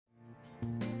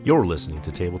You're listening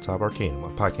to Tabletop Arcanum, a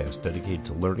podcast dedicated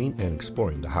to learning and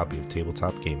exploring the hobby of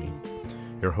tabletop gaming.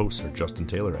 Your hosts are Justin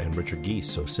Taylor and Richard Geese,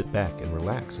 so sit back and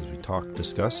relax as we talk,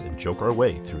 discuss, and joke our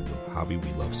way through the hobby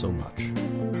we love so much.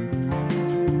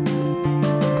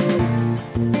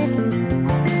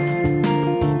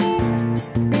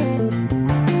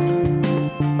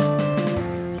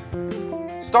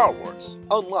 Star Wars: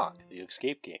 Unlock the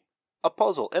Escape Game, a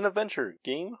puzzle and adventure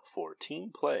game for team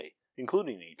play,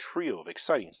 including a trio of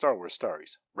exciting Star Wars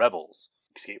stories: Rebels,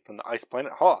 escape from the ice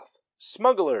planet Hoth;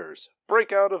 Smugglers,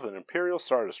 break out of an Imperial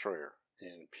Star Destroyer;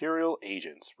 and Imperial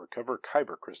agents, recover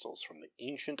kyber crystals from the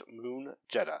ancient moon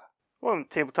Jeddah. Welcome to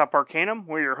Tabletop Arcanum.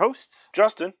 We're your hosts,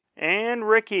 Justin and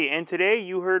Ricky, and today,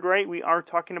 you heard right, we are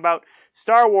talking about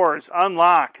Star Wars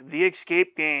Unlock the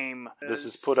Escape Game. This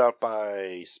is put out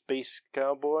by Space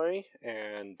Cowboy,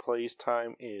 and plays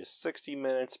time is 60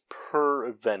 minutes per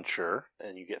adventure,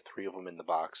 and you get 3 of them in the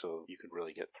box, so you could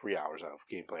really get 3 hours of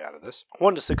gameplay out of this.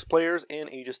 1 to 6 players and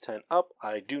ages 10 up.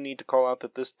 I do need to call out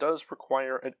that this does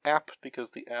require an app,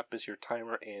 because the app is your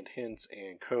timer and hints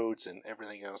and codes and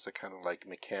everything else that kind of like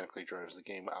mechanically drives the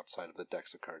game outside of the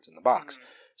decks of cards in the box.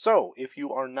 So, if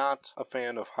you are not a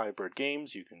fan of hybrid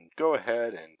games, you can go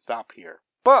ahead and stop here.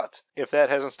 But, if that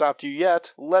hasn't stopped you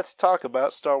yet, let's talk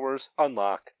about Star Wars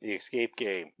Unlock the Escape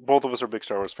Game. Both of us are big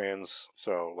Star Wars fans,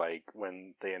 so, like,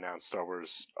 when they announced Star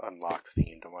Wars Unlocked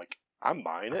themed, I'm like, I'm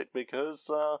buying it because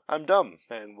I'm dumb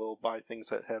and will buy things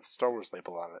that have Star Wars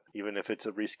label on it, even if it's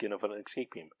a reskin of an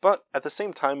escape game. But at the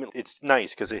same time, it's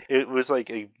nice because it was like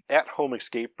a at-home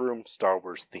escape room Star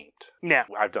Wars themed. Yeah.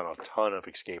 I've done a ton of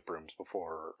escape rooms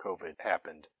before COVID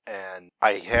happened, and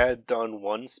I had done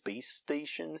one space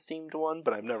station themed one,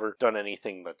 but I've never done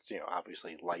anything that's,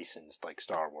 obviously licensed like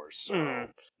Star Wars. So,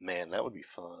 man, that would be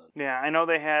fun. Yeah, I know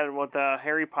they had, the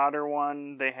Harry Potter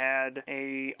one, they had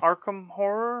a Arkham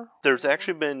Horror. There's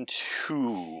actually been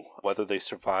 2, whether they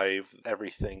survive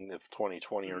everything of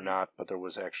 2020 or not, but there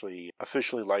was actually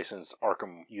officially licensed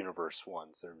Arkham Universe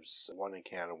ones. There's one in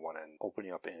Canada, one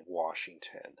opening up in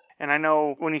Washington. And I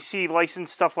know when you see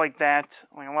licensed stuff like that,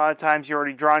 a lot of times you're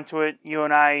already drawn to it. You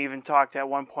and I even talked at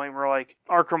one point, we're like,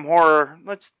 Arkham Horror,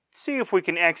 let's see if we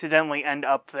can accidentally end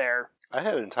up there. I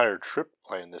had an entire trip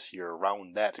planned this year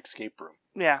around that escape room.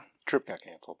 Yeah. Trip got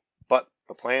canceled. But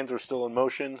the plans are still in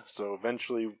motion, so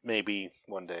eventually, maybe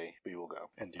one day, we will go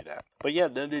and do that. But yeah,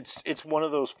 it's one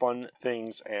of those fun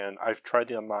things, and I've tried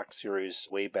the Unlock series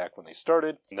way back when they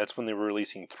started, and that's when they were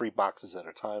releasing 3 boxes at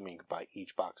a time, and you could buy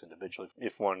each box individually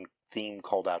if one theme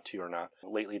called out to you or not.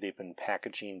 Lately, they've been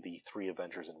packaging the 3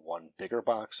 adventures in one bigger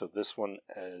box, so this one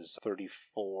is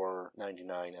 $34.99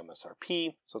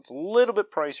 MSRP, so it's a little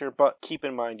bit pricier, but keep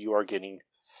in mind you are getting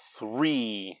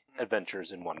 3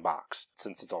 adventures in one box.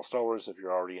 Since it's all Star Wars, if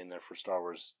you're already in there for Star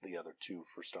Wars, the other 2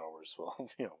 for Star Wars will,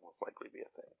 most likely be a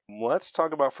thing. Let's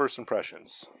talk about first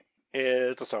impressions.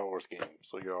 It's a Star Wars game,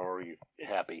 so you're already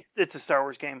happy. It's a Star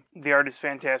Wars game. The art is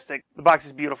fantastic. The box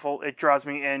is beautiful. It draws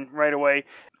me in right away.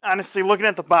 Honestly, looking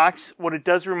at the box, what it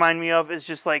does remind me of is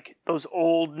just like those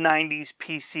old 90s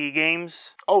PC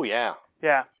games. Oh, yeah.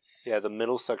 Yeah. Yeah, the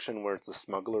middle section where it's a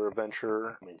smuggler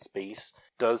adventure in space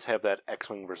does have that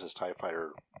X-Wing versus TIE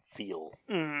Fighter feel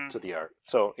to the art.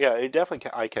 So, yeah, it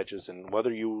definitely eye catches, and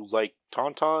whether you like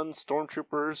Tauntauns,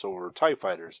 Stormtroopers, or TIE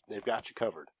Fighters, they've got you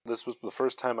covered. This was the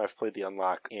first time I've played the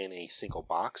Unlock in a single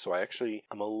box, so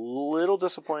I'm a little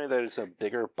disappointed that it's a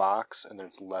bigger box and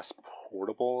it's less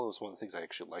portable. It was one of the things I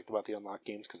actually liked about the Unlock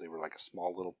games, because they were like a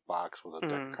small little box with a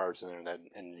deck of cards in there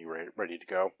and you were ready to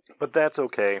go. But that's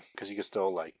okay, because you can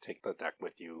still take the deck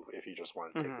with you if you just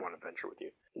want to take one adventure with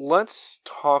you. Let's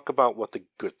talk about what the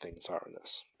good things are in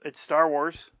this. It's Star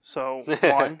Wars, so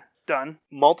 1, done.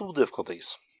 Multiple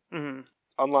difficulties.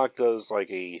 Unlock does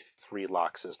a 3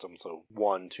 lock system, so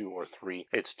 1, 2, or 3.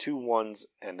 It's 2 1s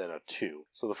and then a 2.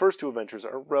 So the first 2 adventures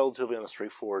are relatively on the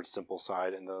straightforward, simple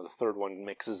side, and the third one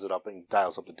mixes it up and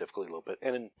dials up the difficulty a little bit.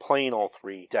 And in playing all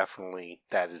 3, definitely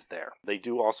that is there. They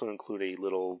do also include a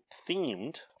little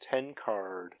themed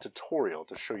 10-card tutorial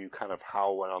to show you kind of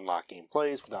how an Unlock game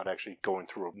plays without actually going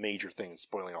through a major thing and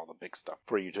spoiling all the big stuff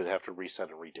for you to have to reset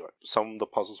and redo it. Some of the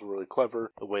puzzles were really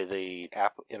clever. The way the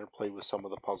app interplayed with some of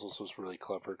the puzzles was really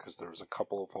clever, because there was a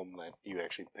couple of them that you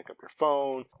actually pick up your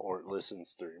phone, or it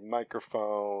listens through your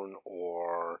microphone,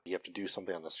 or you have to do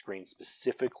something on the screen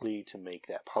specifically to make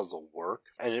that puzzle work.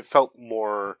 And it felt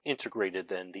more integrated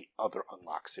than the other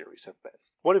Unlock series have been.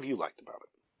 What have you liked about it?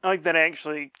 I like that it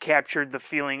actually captured the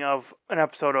feeling of an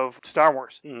episode of Star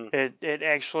Wars. It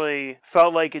actually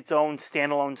felt like its own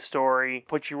standalone story,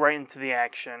 put you right into the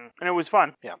action, and it was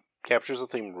fun. Yeah. captures the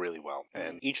theme really well.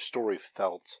 And each story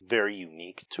felt very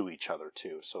unique to each other,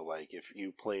 too. So, like, if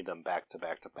you play them back to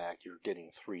back to back, you're getting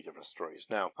 3 different stories.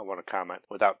 Now, I want to comment,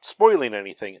 without spoiling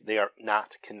anything, they are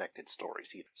not connected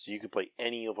stories either. So you can play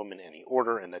any of them in any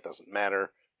order, and that doesn't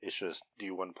matter. It's just, do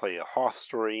you want to play a Hoth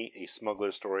story, a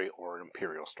Smuggler story, or an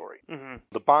Imperial story? Mm-hmm.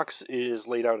 The box is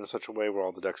laid out in such a way where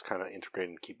all the decks kind of integrate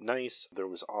and keep nice. There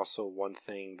was also one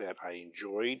thing that I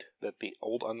enjoyed that the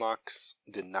old unlocks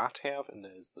did not have, and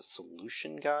that is the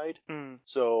solution guide. Mm.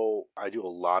 So I do a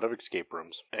lot of escape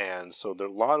rooms, and so there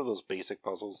are a lot of those basic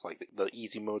puzzles, like the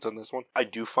easy modes on this one. I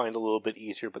do find a little bit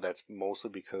easier, but that's mostly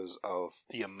because of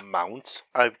the amount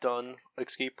I've done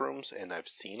escape rooms, and I've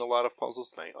seen a lot of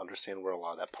puzzles, and I understand where a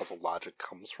lot of that puzzle logic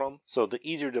comes from. So the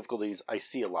easier difficulties, I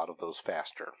see a lot of those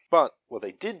faster. But what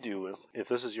they did do, if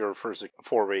this is your first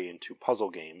foray into puzzle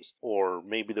games, or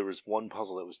maybe there was one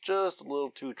puzzle that was just a little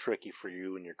too tricky for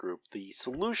you and your group, the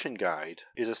solution guide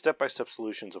is a step-by-step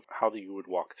solutions of how you would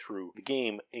walk through the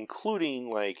game, including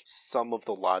like some of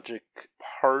the logic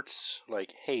parts,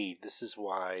 like, hey, this is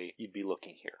why you'd be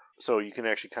looking here. So you can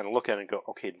actually kind of look at it and go,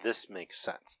 okay, this makes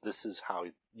sense. This is how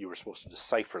you were supposed to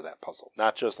decipher that puzzle.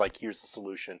 Not just like, here's the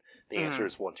solution. The answer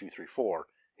is 1, 2, 3, 4.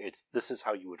 This is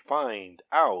how you would find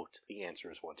out the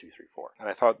answer is 1, 2, 3, 4. And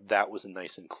I thought that was a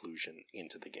nice inclusion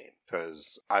into the game.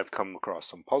 Because I've come across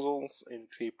some puzzles in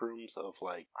escape rooms of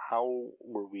like, how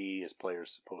were we as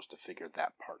players supposed to figure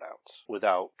that part out?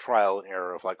 Without trial and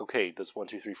error of like, okay, does 1,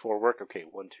 2, 3, 4 work? Okay,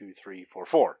 1, 2, 3, 4,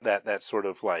 4. That sort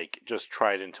of like, just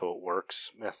try it until it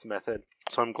works method.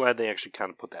 So I'm glad they actually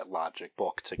kind of put that logic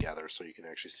book together so you can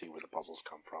actually see where the puzzles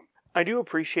come from. I do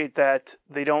appreciate that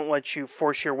they don't let you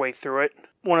force your way through it.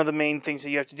 One of the main things that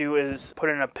you have to do is put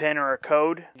in a pin or a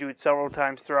code. Do it several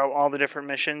times throughout all the different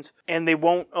missions. And they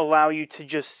won't allow you to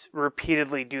just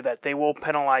repeatedly do that. They will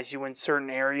penalize you in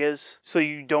certain areas so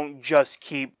you don't just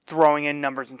keep throwing in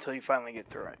numbers until you finally get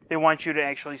through it. They want you to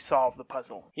actually solve the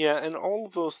puzzle. Yeah, and all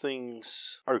of those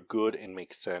things are good and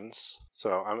make sense.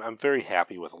 So I'm very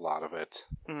happy with a lot of it.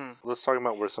 Let's talk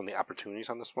about where some of the opportunities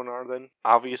on this one are then.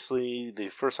 Obviously, the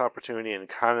first opportunity, and it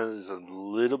kind of is a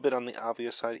little bit on the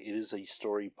obvious side, it is a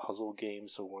story puzzle game,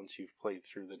 so once you've played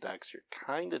through the decks, you're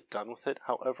kind of done with it.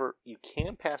 However, you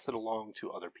can pass it along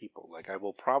to other people. Like, I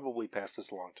will probably pass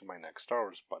this along to my next Star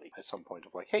Wars buddy at some point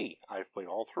of like, hey, I've played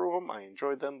all through them, I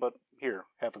enjoyed them, but here,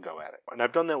 have a go at it. And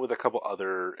I've done that with a couple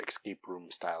other escape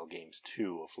room style games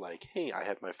too, of like, hey, I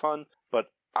had my fun, but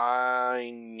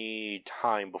I need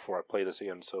time before I play this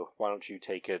again, so why don't you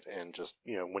take it and just,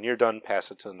 when you're done, pass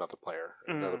it to another player,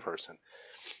 another person.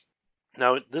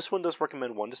 Now, this one does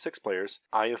recommend 1 to 6 players.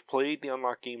 I have played the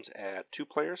unlock games at 2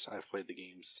 players. I've played the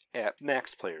games at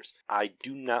max players. I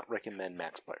do not recommend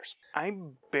max players. I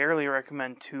barely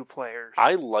recommend 2 players.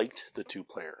 I liked the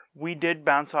 2-player. We did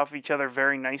bounce off each other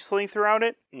very nicely throughout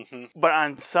it, but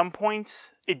on some points,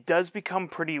 it does become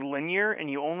pretty linear,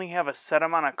 and you only have a set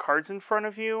amount of cards in front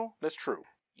of you. That's true.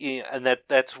 Yeah, and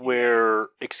that's where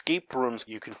escape rooms,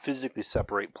 you can physically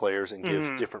separate players and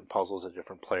give different puzzles to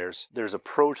different players. There's a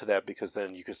pro to that because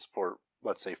then you can support,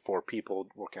 let's say, 4 people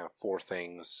working on 4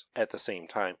 things at the same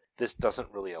time. This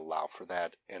doesn't really allow for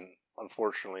that, and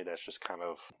unfortunately, that's just kind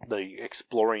of the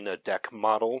exploring a deck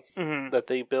model that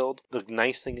they build. The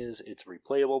nice thing is it's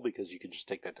replayable because you can just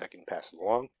take that deck and pass it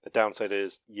along. The downside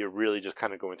is you're really just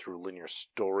kind of going through a linear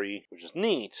story, which is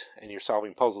neat, and you're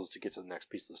solving puzzles to get to the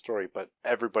next piece of the story, but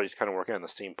everybody's kind of working on the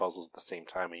same puzzles at the same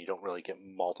time, and you don't really get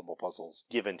multiple puzzles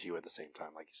given to you at the same time,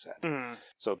 like you said.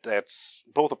 So that's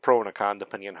both a pro and a con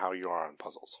depending on how you are on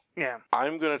puzzles. Yeah.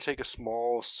 I'm going to take a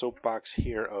small soapbox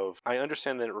here of, I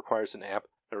understand that it requires an app.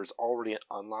 There is already an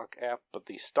Unlock app, but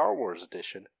the Star Wars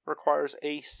edition requires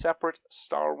a separate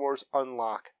Star Wars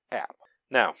Unlock app.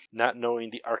 Now, not knowing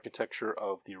the architecture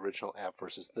of the original app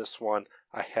versus this one,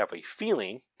 I have a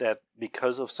feeling that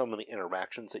because of some of the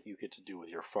interactions that you get to do with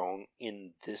your phone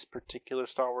in this particular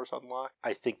Star Wars Unlock,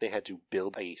 I think they had to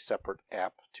build a separate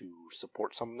app to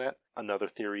support some of that. Another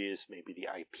theory is maybe the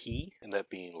IP, and that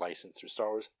being licensed through Star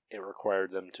Wars, it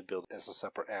required them to build as a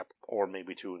separate app, or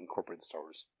maybe to incorporate the Star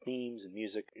Wars themes and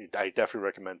music. I definitely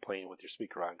recommend playing it with your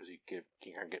speaker on, because you can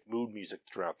kind of get mood music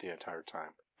throughout the entire time.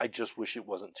 I just wish it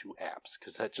wasn't 2 apps,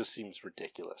 because that just seems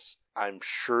ridiculous. I'm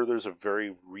sure there's a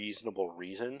very reasonable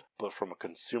reason, but from a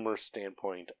consumer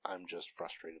standpoint, I'm just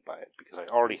frustrated by it, because I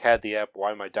already had the app.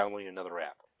 Why am I downloading another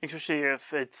app? Especially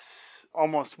if it's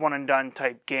almost one and done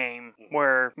type game,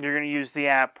 where you're going to use the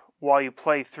app while you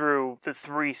play through the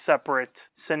 3 separate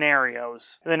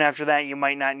scenarios. And then after that, you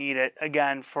might not need it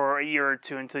again for a year or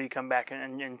two until you come back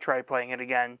and try playing it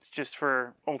again, just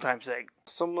for old time's sake.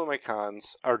 Some of my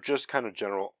cons are just kind of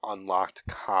general unlocked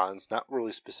cons, not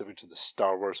really specific to the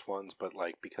Star Wars ones, but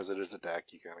like because it is a deck,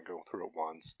 you gotta go through it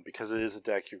once. Because it is a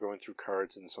deck, you're going through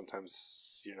cards and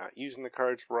sometimes you're not using the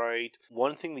cards right.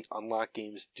 One thing the unlock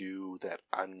games do that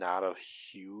I'm not a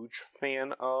huge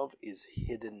fan of is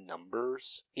hidden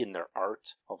numbers in their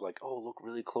art of like, oh, look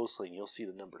really closely and you'll see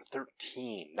the number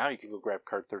 13. Now you can go grab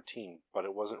card 13, but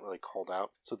it wasn't really called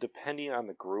out. So depending on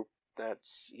the group,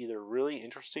 that's either really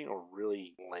interesting or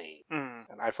really lame.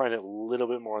 And I find it a little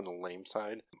bit more on the lame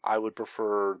side. I would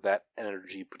prefer that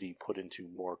energy be put into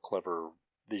more clever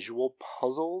visual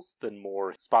puzzles than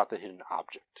more spot the hidden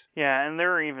object. Yeah, and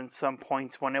there are even some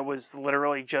points when it was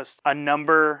literally just a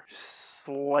number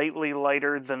slightly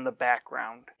lighter than the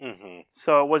background.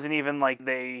 So it wasn't even like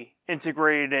they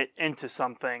integrated it into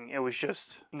something. It was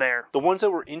just there. The ones that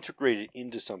were integrated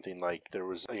into something, like there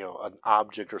was, you know, an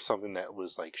object or something that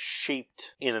was like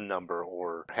shaped in a number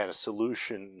or had a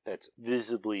solution that's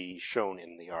visibly shown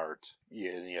in the art,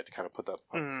 you had to kind of put that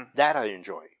on. That I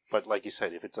enjoy. But like you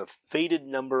said, if it's a faded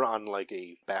number on like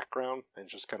a background and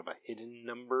just kind of a hidden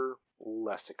number,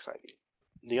 less exciting.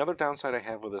 The other downside I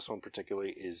have with this one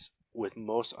particularly is with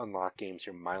most unlock games,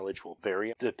 your mileage will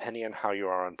vary depending on how you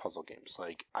are on puzzle games.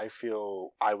 Like, I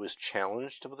feel I was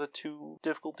challenged with a 2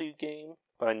 difficulty game,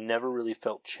 but I never really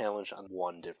felt challenged on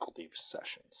 1 difficulty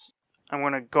sessions. I'm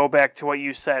going to go back to what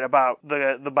you said about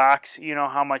the box. You know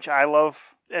how much I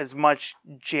love as much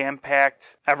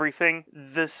jam-packed everything.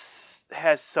 This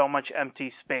has so much empty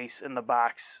space in the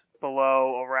box.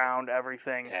 Below, around,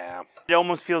 everything. Yeah. It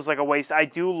almost feels like a waste. I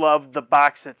do love the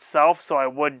box itself, so I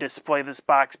would display this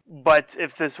box. But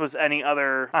if this was any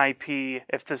other IP,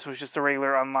 if this was just a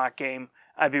regular unlock game,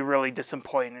 I'd be really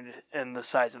disappointed in the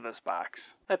size of this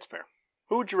box. That's fair.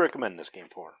 Who would you recommend this game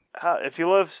for? If you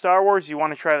love Star Wars, you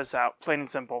want to try this out. Plain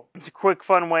and simple. It's a quick,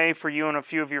 fun way for you and a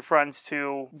few of your friends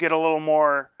to get a little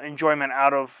more enjoyment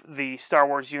out of the Star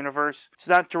Wars universe. It's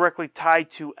not directly tied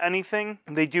to anything.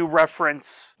 They do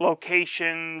reference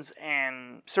locations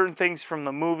and certain things from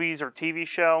the movies or TV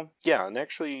show. Yeah, and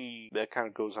actually that kind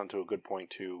of goes on to a good point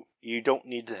too. You don't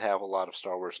need to have a lot of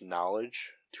Star Wars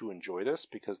knowledge to enjoy this,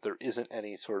 because there isn't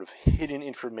any sort of hidden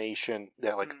information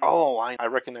that like, oh, I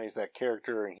recognize that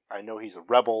character and I know he's a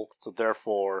rebel, so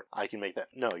therefore I can make that.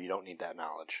 No, you don't need that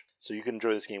knowledge. So you can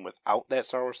enjoy this game without that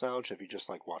Star Wars knowledge if you just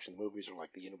like watching the movies or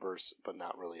like the universe, but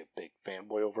not really a big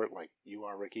fanboy over it like you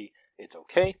are, Ricky. It's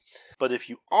okay. But if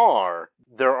you are,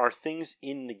 there are things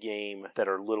in the game that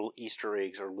are little Easter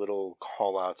eggs or little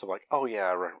call-outs of like, oh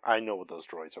yeah, I know what those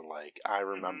droids are like. I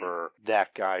remember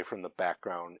that guy from the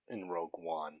background in Rogue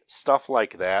One. Stuff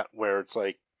like that, where it's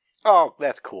like, oh,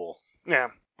 that's cool. Yeah.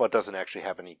 But doesn't actually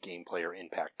have any gameplay or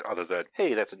impact other than,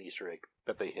 hey, that's an Easter egg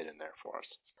that they hid in there for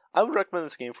us. I would recommend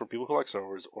this game for people who like Star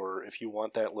Wars, or if you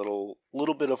want that little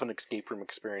bit of an escape room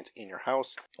experience in your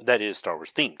house that is Star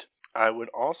Wars themed. I would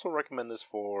also recommend this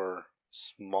for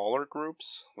smaller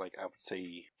groups, like I would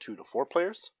say 2 to 4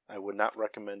 players. I would not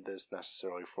recommend this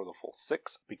necessarily for the full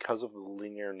 6 because of the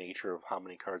linear nature of how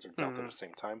many cards are dealt at the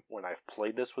same time. When I've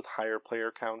played this with higher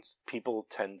player counts, people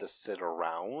tend to sit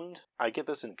around. I get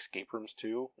this in escape rooms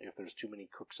too. If there's too many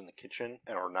cooks in the kitchen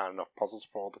or not enough puzzles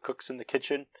for all the cooks in the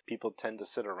kitchen, people tend to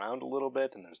sit around a little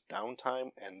bit and there's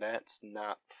downtime, and that's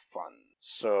not fun.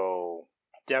 So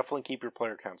definitely keep your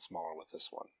player count smaller with this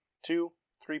one. 2,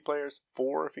 3 players,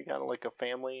 4 if you got like a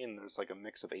family and there's like a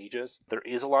mix of ages. There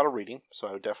is a lot of reading, so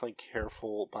I would definitely be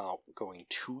careful about going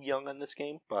too young on this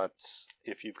game. But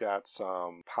if you've got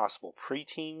some possible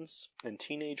preteens and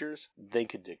teenagers, they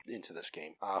could dig into this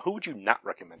game. Who would you not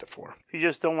recommend it for? If you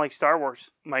just don't like Star Wars.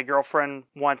 My girlfriend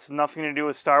wants nothing to do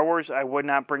with Star Wars. I would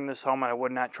not bring this home, and I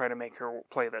would not try to make her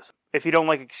play this. If you don't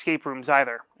like escape rooms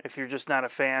either, if you're just not a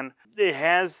fan, it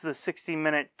has the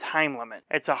 60-minute time limit.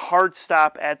 It's a hard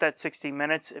stop at that 60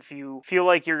 minutes. If you feel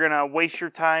like you're going to waste your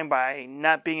time by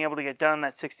not being able to get done in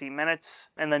that 60 minutes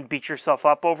and then beat yourself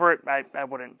up over it, I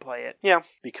wouldn't play it. Yeah,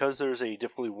 because there's a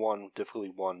difficulty 1,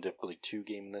 difficulty 2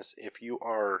 game in this. If you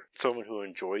are someone who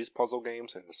enjoys puzzle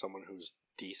games and someone who's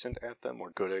decent at them or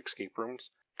good at escape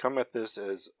rooms, come at this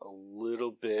as a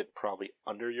little bit probably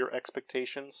under your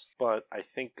expectations, but I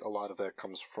think a lot of that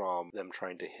comes from them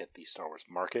trying to hit the Star Wars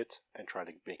market and trying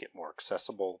to make it more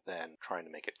accessible than trying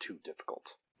to make it too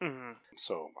difficult. Mm-hmm.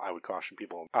 So I would caution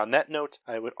people. On that note,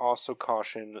 I would also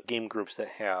caution game groups that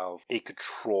have a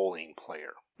controlling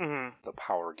player. Mm-hmm. The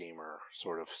power gamer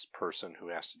sort of person who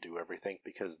has to do everything,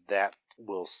 because that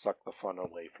will suck the fun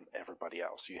away from everybody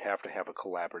else. You have to have a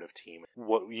collaborative team.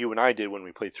 What you and I did when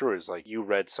we played through is like you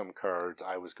read some cards,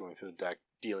 I was going through the deck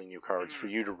dealing you cards for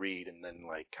you to read, and then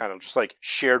like kind of just like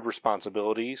shared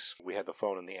responsibilities. We had the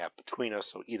phone and the app between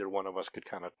us, so either one of us could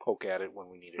kind of poke at it when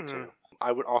we needed to.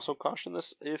 I would also caution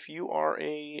this if you are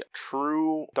a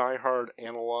true diehard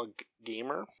analog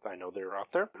gamer. I know they're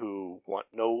out there who want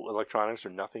no electronics or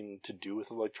nothing to do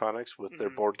with electronics with their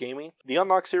board gaming. The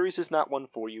Unlock series is not one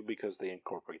for you because they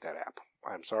incorporate that app.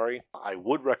 I'm sorry. I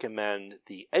would recommend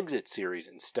the Exit series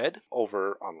instead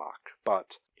over Unlock,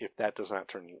 but if that does not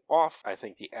turn you off, I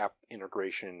think the app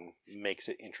integration makes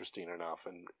it interesting enough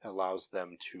and allows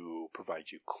them to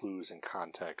provide you clues and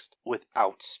context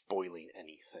without spoiling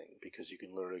anything, because you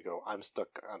can literally go, I'm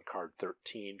stuck on card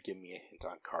 13, give me a hint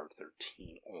on card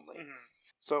 13 only.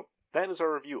 So that is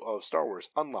our review of Star Wars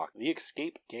Unlock, the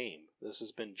Escape Game. This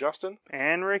has been Justin.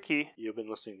 And Ricky. You've been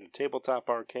listening to Tabletop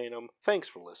Arcanum. Thanks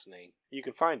for listening. You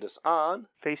can find us on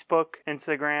Facebook,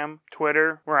 Instagram,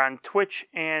 Twitter. We're on Twitch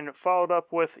and followed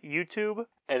up with YouTube.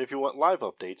 And if you want live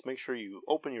updates, make sure you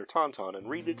open your Tauntaun and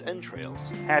read its entrails.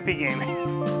 Happy gaming.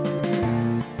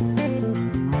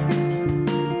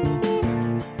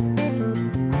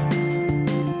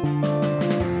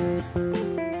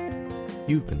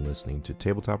 You've been listening to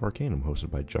Tabletop Arcanum,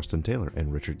 hosted by Justin Taylor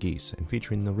and Richard Geese, and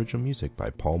featuring the original music by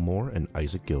Paul Moore and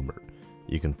Isaac Gilbert.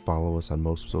 You can follow us on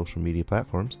most social media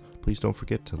platforms. Please don't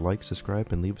forget to like,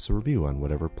 subscribe, and leave us a review on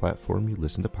whatever platform you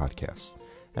listen to podcasts.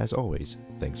 As always,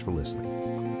 thanks for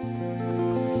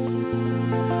listening.